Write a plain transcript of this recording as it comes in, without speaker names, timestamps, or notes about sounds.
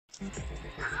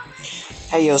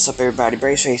Hey, what's up everybody,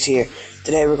 Braceface here.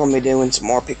 Today we're going to be doing some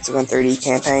more Pixel Gun 3D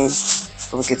campaign.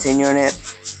 We're continuing it.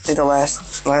 I think the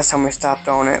last time we stopped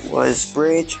on it was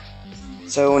Bridge.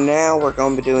 So now we're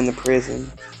going to be doing the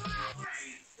prison.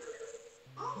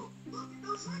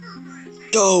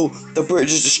 Oh, the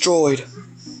bridge is destroyed.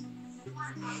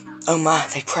 Oh my,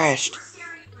 they crashed.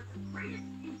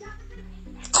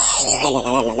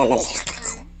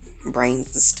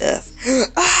 Brains and stuff.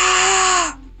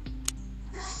 Ah!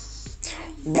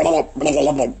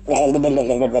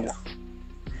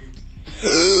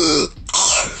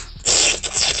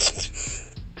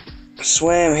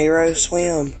 Swim, hero,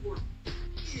 swim.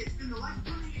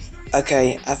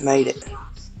 Okay, I've made it.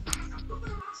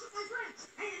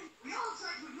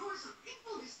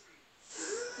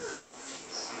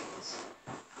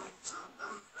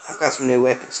 I've got some new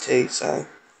weapons too, so.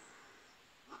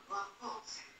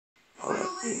 Hold on.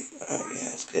 Oh, yeah,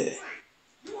 that's good.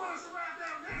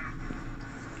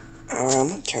 Alright, I'm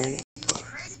gonna turn it.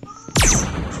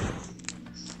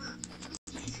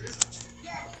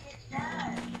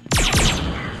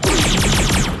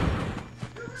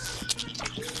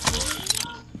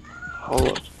 Hold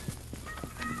up.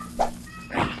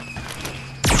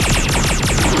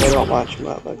 They don't watch them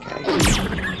up, okay.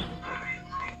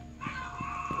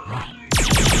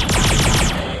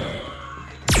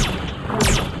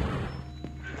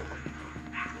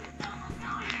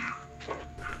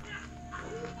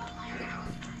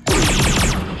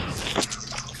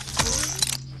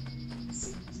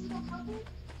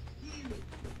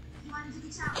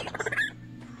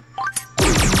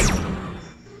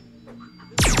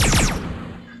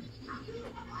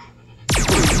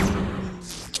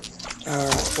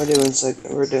 Alright,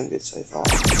 we're doing good so far.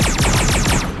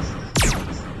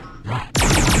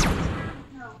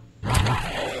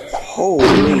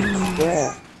 Holy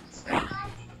crap.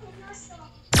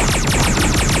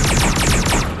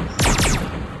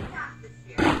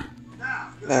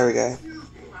 There we go.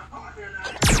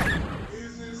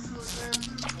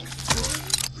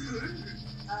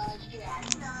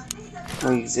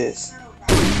 We'll use this.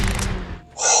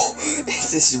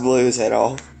 This blew his head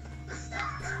off.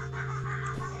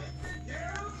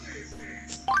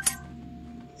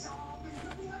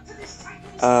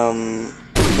 Boom.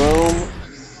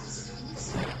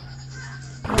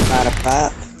 Bada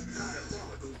bop.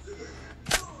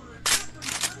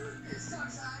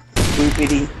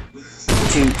 Boopity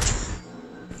toot.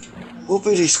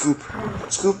 Whoopity scoop.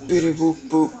 Scoopity boop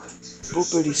boop.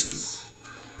 Boopity scoop.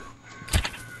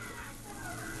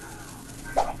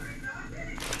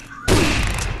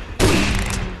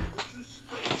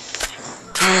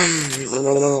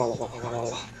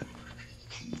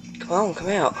 Come on, come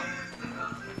out.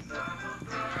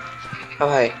 Oh,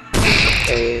 hey.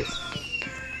 There he is.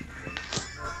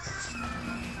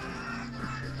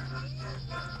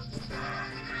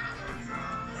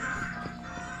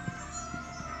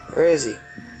 Where is he?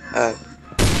 Oh.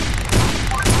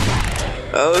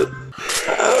 Oh.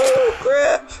 Oh,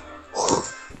 crap.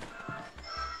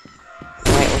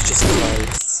 Alright, let's just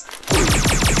close.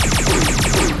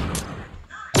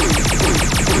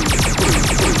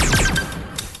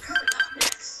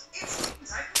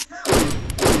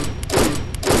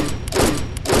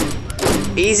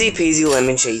 Easy peasy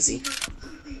lemon cheesy.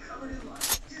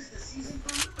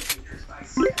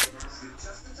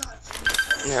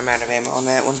 I'm out of ammo on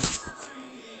that one.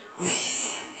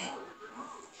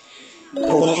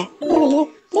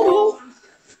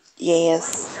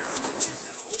 Yes.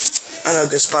 I know a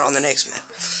good spot on the next map.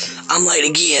 I'm late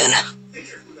again.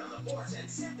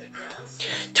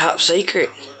 Top secret.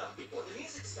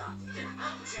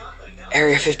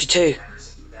 Area 52.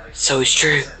 So it's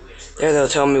true. There they'll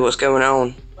tell me what's going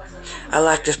on. I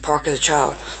like this park as a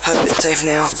child. Hope it's safe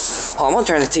now. Oh, I'm gonna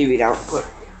turn the TV down real quick.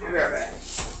 Be right back.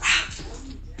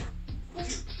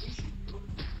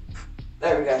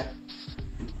 There we go.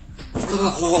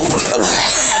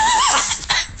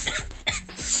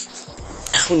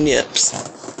 Oh, nips.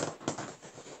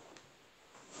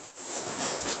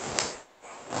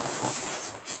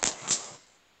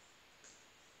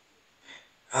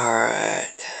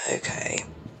 Alright, okay.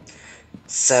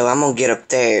 So I'm gonna get up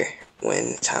there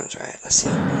when the time's right. Let's see.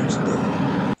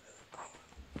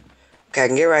 Okay, I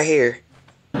can get right here,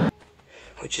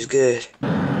 which is good.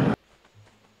 I'm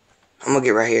gonna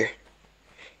get right here.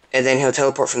 And then he'll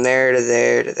teleport from there to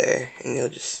there to there. And he'll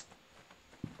just...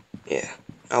 Yeah,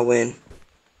 I'll win.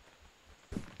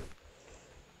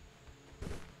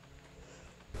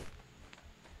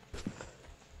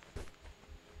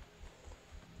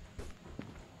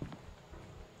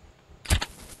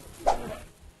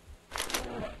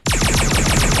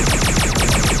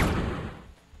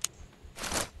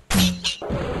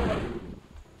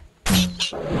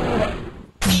 Okay,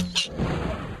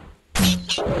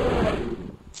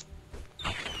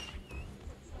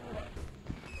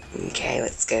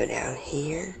 let's go down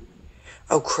here.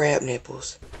 Oh crap,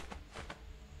 nipples.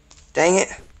 Dang it.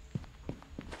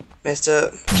 Messed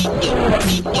up.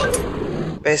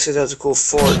 Basically, that was a cool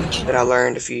fort that I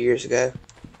learned a few years ago.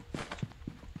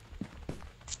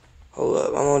 Hold up,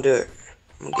 I'm gonna do it.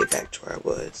 I'm gonna get back to where I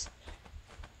was.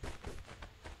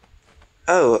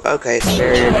 Oh, okay, it's a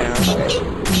barrier now. Okay.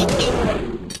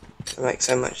 That makes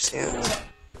so much sense.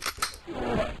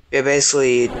 Yeah,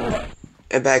 basically,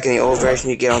 back in the old version,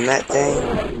 you get on that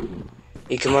thing.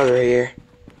 You come over here,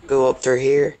 go up through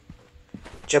here,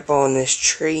 jump on this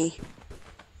tree,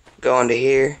 go onto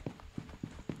here,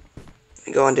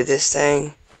 go onto this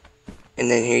thing, and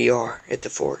then here you are at the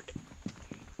fort.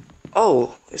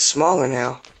 Oh, it's smaller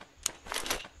now.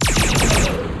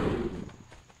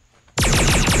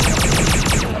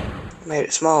 I made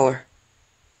it smaller.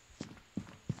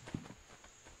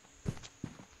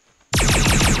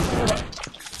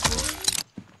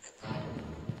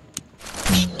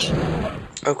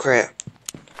 Oh crap.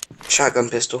 Shotgun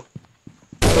pistol.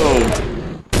 Boom.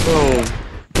 Boom.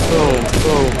 Boom.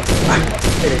 Boom. Ah,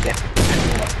 hit it down.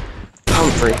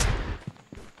 Humphrey.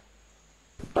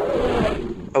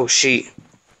 Oh shit.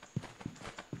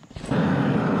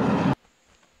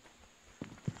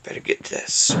 Better get to that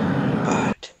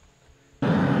spot.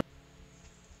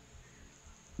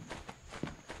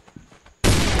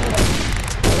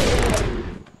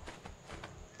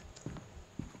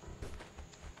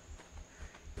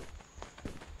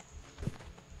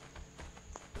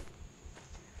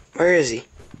 Where is he?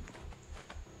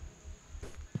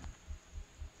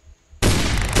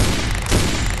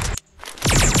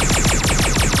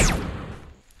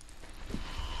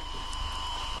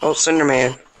 Oh,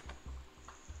 Slenderman.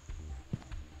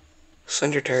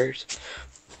 Slender turds.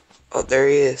 Oh, there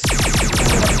he is.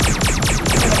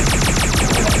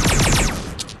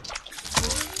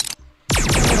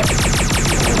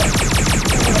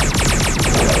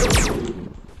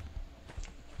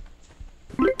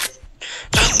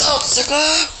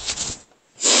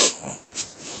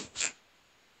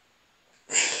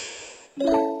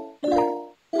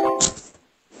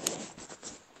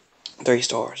 Three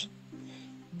stars.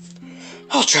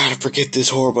 I'll try to forget this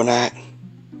horrible night.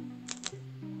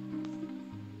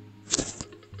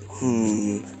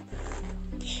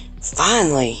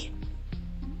 Finally.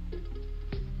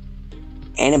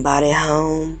 Anybody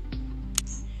home?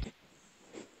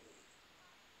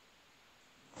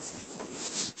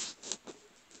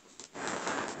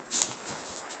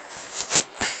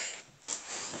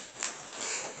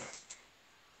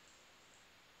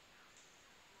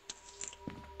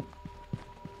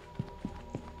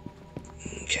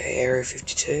 Okay, Area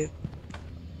 52.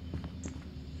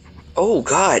 Oh,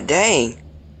 god dang.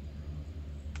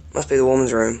 Must be the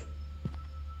woman's room.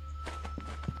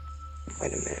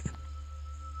 Wait a minute.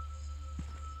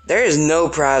 There is no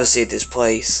privacy at this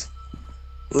place.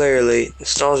 Literally, the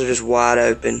stalls are just wide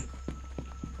open.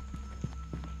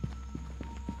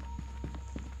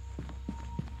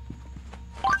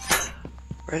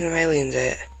 Where are them aliens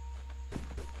at?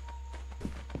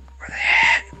 Where they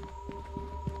at?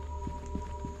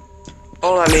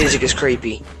 All that music is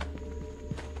creepy.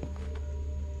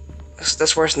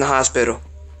 That's worse than the hospital.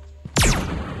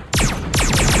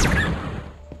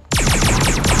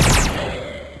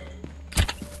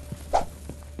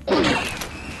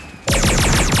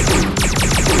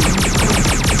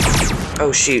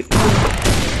 Oh shoot.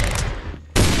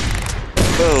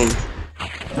 Boom.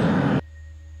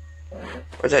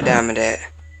 Where's that diamond at?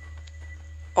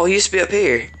 Oh, he used to be up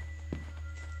here.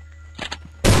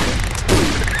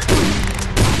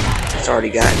 It's already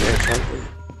gotten there or something.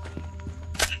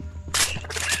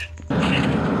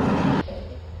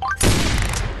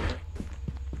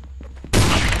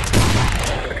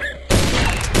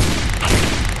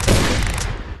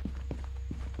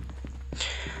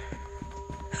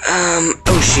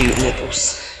 Oh shoot,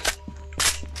 nipples.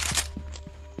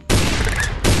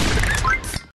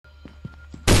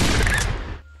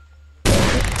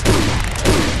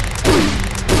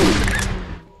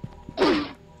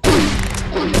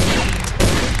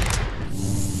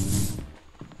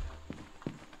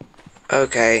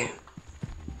 Okay.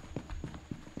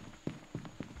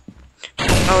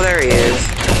 Oh, there he is.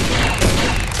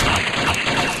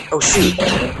 Oh shoot.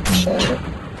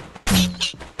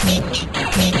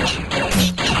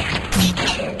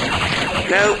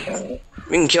 Nope. You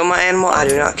can kill my animal, I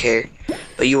do not care.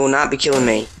 But you will not be killing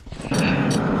me. Give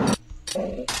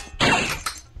me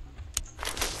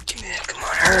that, come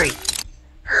on, hurry.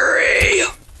 Hurry!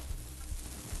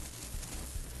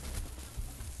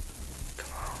 Come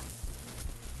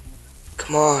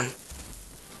Come on.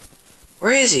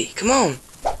 Where is he? Come on.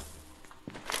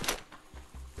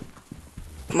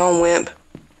 Come on, wimp.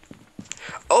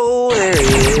 Oh, there he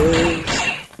is.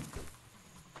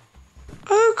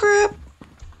 Oh, crap.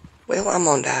 Well, I'm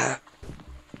gonna die.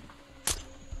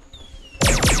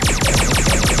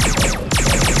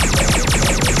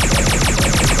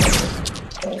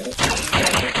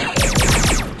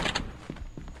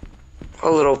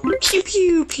 A little pew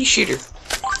pew pea shooter.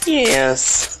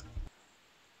 Yes.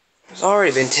 It's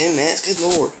already been 10 minutes. Good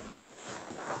lord.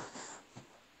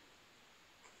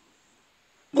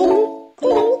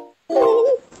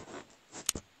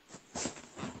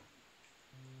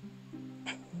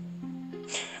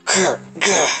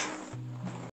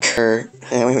 Kurt.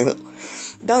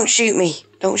 Don't shoot me.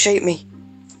 Don't shoot me.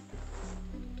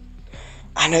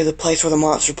 I know the place where the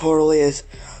monster portal is.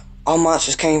 All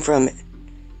monsters came from it.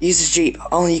 Use this Jeep.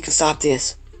 Only you can stop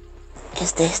this.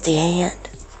 Is this the end?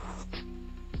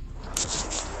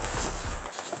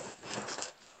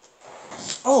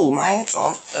 Oh, my hands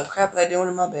on. The crap are they doing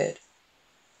in my bed?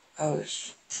 Oh,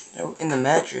 they're in the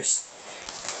mattress.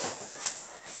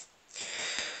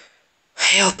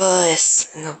 Help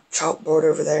us! And the chalkboard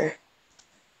over there.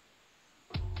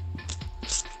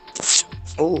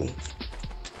 Oh.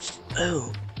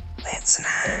 Oh, that's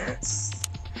nice.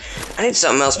 I need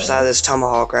something else besides this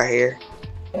tomahawk right here.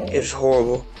 It's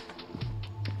horrible.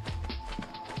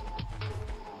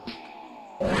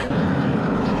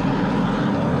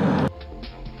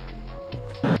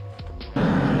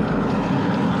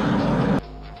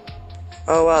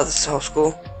 Oh wow, this is whole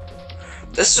school.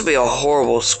 This would be a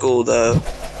horrible school though.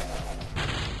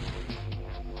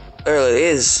 Literally, it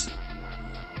is.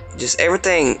 Just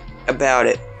everything about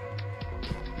it.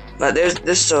 Like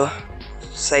this is a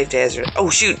safety hazard. Oh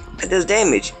shoot, that does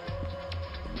damage.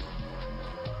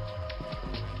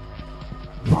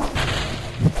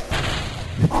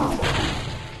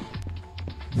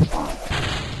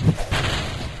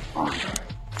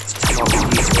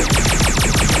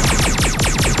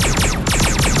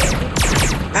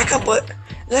 Back up, what?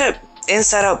 Is that an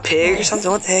inside out pig or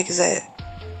something? What the heck is that?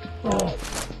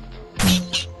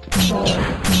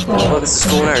 Oh, this is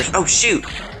school nurse. Oh shoot!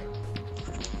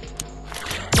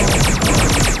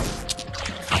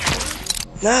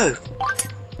 No!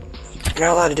 You're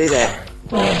not allowed to do that.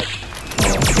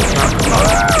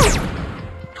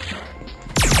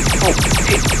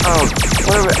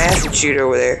 Whatever acid shooter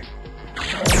over there.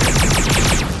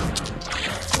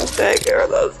 What the heck are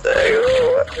those things?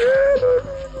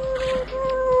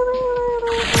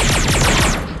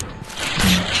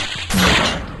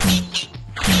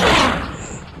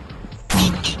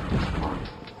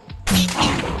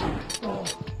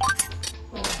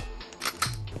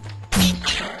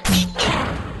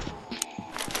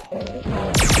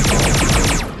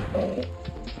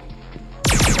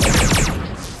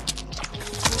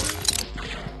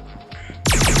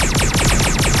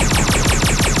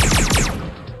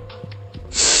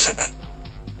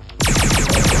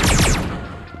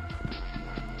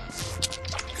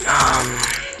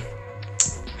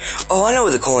 Oh, I know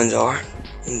where the coins are.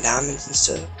 And diamonds and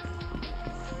stuff.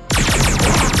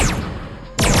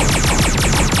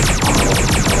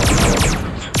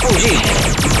 Oh, gee.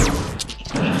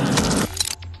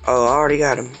 Oh, I already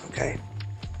got him. Okay.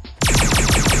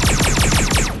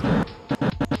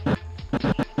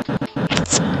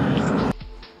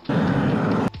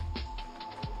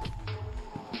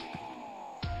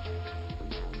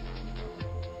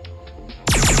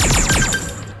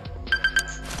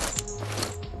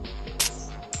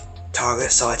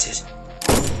 Target sighted.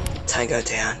 Tango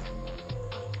down.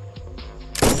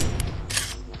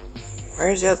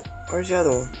 Where's the other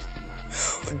one?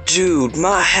 Dude,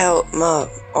 my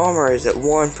armor is at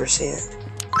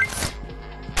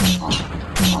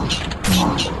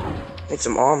 1%. Need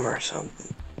some armor or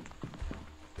something.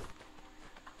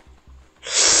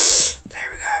 There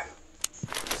we go.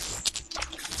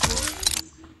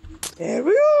 There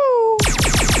we go.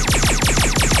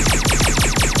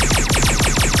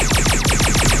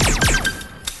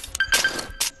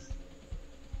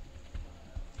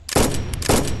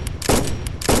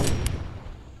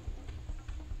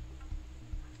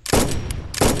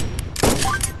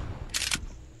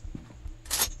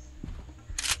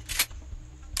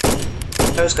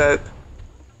 No scope.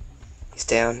 He's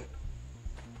down.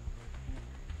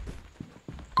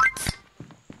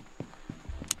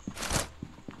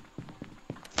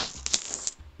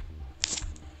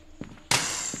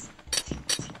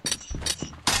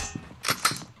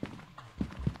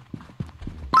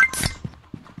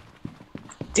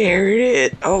 There it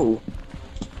is. Oh.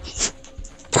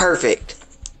 Perfect.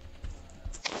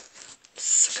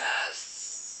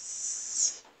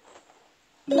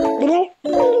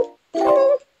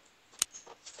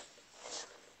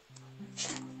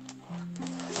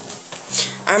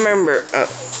 I remember.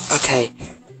 Okay,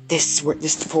 this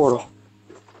is the portal.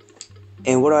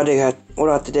 And what do I do? What do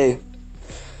I have to do?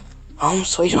 Home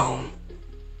sweet home.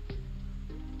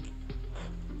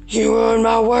 You ruined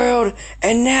my world,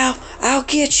 and now I'll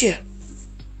get you.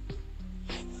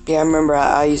 Yeah, I remember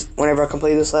I used, whenever I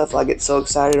complete this level, I get so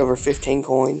excited over 15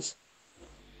 coins.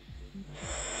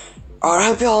 Alright, I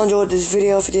hope y'all enjoyed this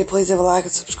video. If you did, please leave a like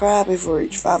and subscribe. If we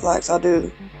reach 5 likes, I'll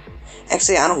do...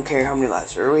 Actually, I don't care how many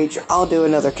likes we reach. I'll do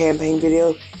another campaign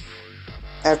video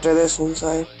after this one,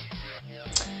 so...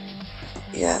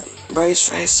 Yeah, brace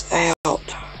face out.